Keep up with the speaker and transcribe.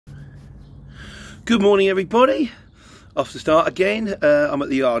Good morning, everybody. Off to start again. I'm at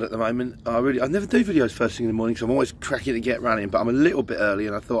the yard at the moment. I never do videos first thing in the morning because I'm always cracking to get running, but I'm a little bit early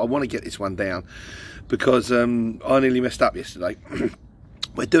and I thought I want to get this one down because I nearly messed up yesterday.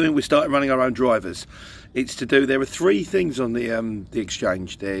 We started running our own drivers. It's to do, there are three things on the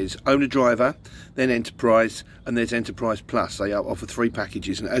exchange. There's owner driver, then enterprise, and there's enterprise plus. They offer three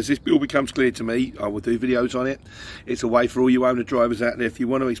packages, and as this all becomes clear to me, I will do videos on it. It's a way for all you owner drivers out there, if you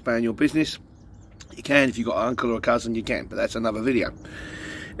want to expand your business, you can. If you've got an uncle or a cousin, you can, but that's another video.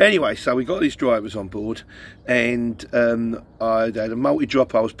 Anyway, so we got these drivers on board, and I had a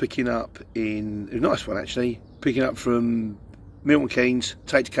multi-drop I was picking up in, a nice one actually, picking up from Milton Keynes,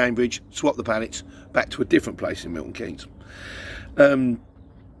 take to Cambridge, swap the pallets, back to a different place in Milton Keynes.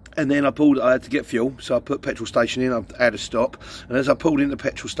 And then I had to get fuel, so I put petrol station in, I had a stop, and as I pulled into the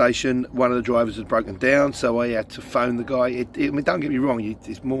petrol station, one of the drivers had broken down, so I had to phone the guy. I mean, don't get me wrong,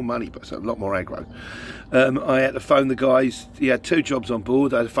 it's more money, but it's a lot more aggro. I had to phone the guys. He had two jobs on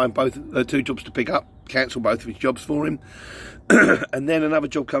board. I had to phone both, two jobs to pick up, cancel both of his jobs for him. And then another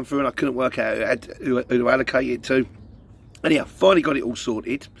job come through and I couldn't work out who to allocate it to. Anyhow, finally got it all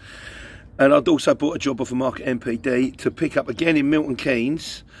sorted. And I'd also bought a job off a Market MPD to pick up again in Milton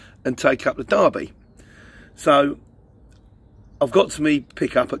Keynes and take up the Derby. So I've got to me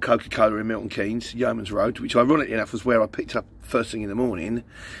pick up at Coca-Cola in Milton Keynes, Yeoman's Road, which ironically enough was where I picked up first thing in the morning.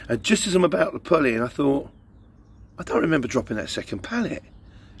 And just as I'm about to pull in, I thought, I don't remember dropping that second pallet.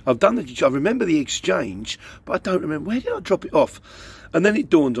 I remember the exchange, but I don't remember, where did I drop it off? And then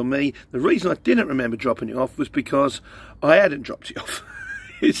it dawned on me, the reason I didn't remember dropping it off was because I hadn't dropped it off.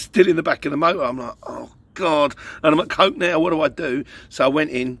 It's still in the back of the motor. I'm like, oh God. And I'm at Coke now, what do I do? So I went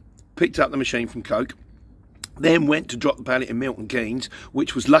in, picked up the machine from Coke, then went to drop the pallet in Milton Keynes,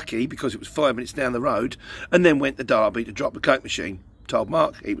 which was lucky because it was 5 minutes down the road, and then went to Derby to drop the Coke machine. Told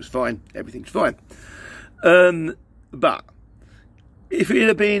Mark, he was fine, everything's fine. But if it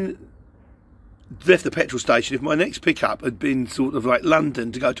had been left the petrol station, if my next pickup had been sort of like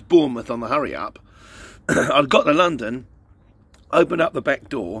London to go to Bournemouth on the hurry up, I'd got to London, opened up the back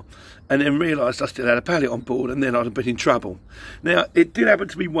door, and then realised I still had a pallet on board, and then I'd have been in trouble. Now, it did happen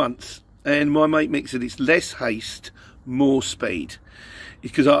to me once, and my mate Mick said it's less haste, more speed.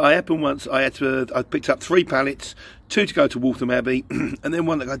 Because I happened once, I picked up 3 pallets, 2 to go to Waltham Abbey, and then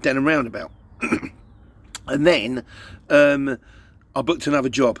 1 that go down and roundabout. And then I booked another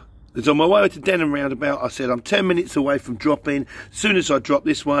job. Because on my way to Denham roundabout, I said I'm 10 minutes away from dropping. As soon as I drop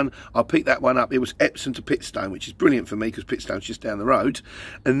this one, I'll pick that one up. It was Epsom to Pitstone, which is brilliant for me because Pitstone's just down the road.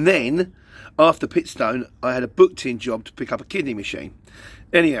 And then after Pitstone, I had a booked-in job to pick up a kidney machine.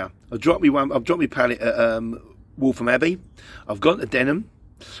 Anyhow, I've dropped my pallet at Waltham Abbey. I've gone to Denham.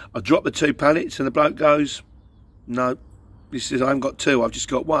 I dropped the 2 pallets, and the bloke goes, "No," he says, "I haven't got 2. I've just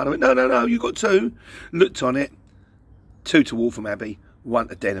got 1." I went, "No, you've got 2." Looked on it, 2 to Waltham Abbey, 1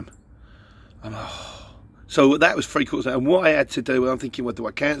 to Denham. So that was 3/4. And what I had to do, I'm thinking, well, do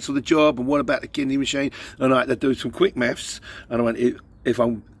I cancel the job? And what about the kidney machine? And I had to do some quick maths. And I went, if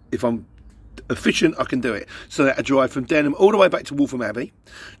I'm efficient, I can do it. So I had to drive from Denham all the way back to Waltham Abbey,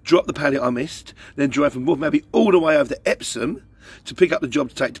 drop the pallet I missed, then drive from Waltham Abbey all the way over to Epsom to pick up the job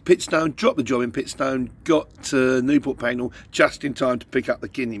to take to Pitstone, drop the job in Pitstone, got to Newport Pagnell just in time to pick up the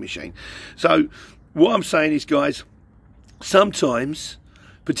kidney machine. So what I'm saying is, guys, sometimes,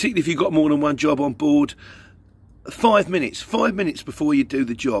 particularly if you've got more than 1 job on board, 5 minutes before you do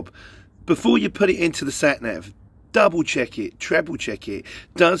the job, before you put it into the sat-nav, double check it, treble check it.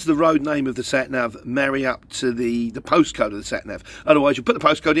 Does the road name of the sat-nav marry up to the postcode of the sat-nav? Otherwise, you put the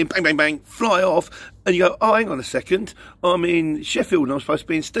postcode in, bang, bang, bang, fly off, and you go, oh, hang on a second, I'm in Sheffield and I'm supposed to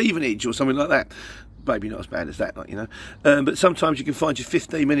be in Stevenage or something like that. Maybe not as bad as that, you know. But sometimes you can find you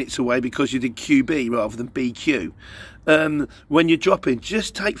 15 minutes away because you did QB rather than BQ. When you're dropping,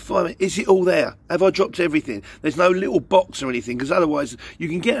 just take 5 minutes. Is it all there? Have I dropped everything? There's no little box or anything, because otherwise you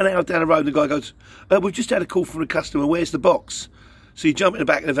can get an hour down the road and the guy goes, we've just had a call from a customer, where's the box? So you jump in the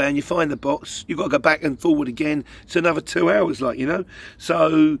back of the van, you find the box, you've got to go back and forward again. It's another 2 hours, like, you know.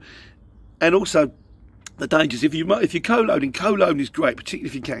 So, and also, the dangers, if you're co-loading is great, particularly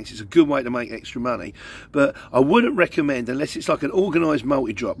if you can, 'cause it's a good way to make extra money. But I wouldn't recommend, unless it's like an organised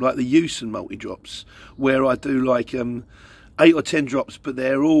multi-drop, like the Euston multi-drops, where I do like 8 or 10 drops, but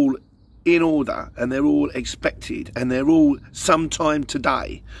they're all in order, and they're all expected, and they're all sometime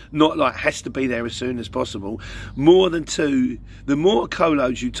today, not like has to be there as soon as possible. More than 2, the more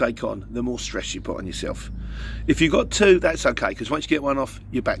co-loads you take on, the more stress you put on yourself. If you've got 2, that's okay, because once you get 1 off,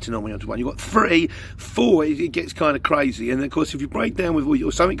 you're back to normally onto 1. You've got 3, 4, it gets kind of crazy. And of course, if you break down with,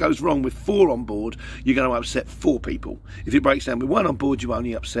 or something goes wrong with 4 on board, you're going to upset 4 people. If it breaks down with 1 on board, you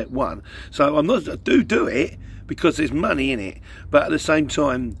only upset 1. So I do it because there's money in it, but at the same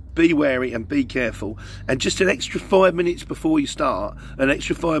time, be wary and be careful. And just an extra 5 minutes before you start, an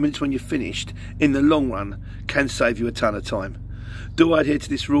extra 5 minutes when you're finished, in the long run, can save you a ton of time. Do I adhere to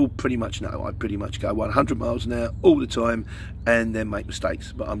this rule? Pretty much no. I pretty much go 100 miles an hour all the time and then make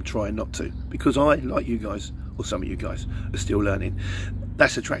mistakes, but I'm trying not to, because I, like you guys, or some of you guys, are still learning.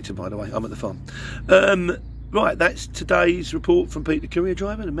 That's a tractor, by the way. I'm at the farm. Right, that's today's report from Pete the courier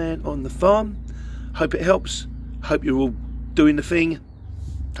driver, the man on the farm. Hope it helps. Hope you're all doing the thing.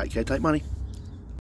 Take care, take money.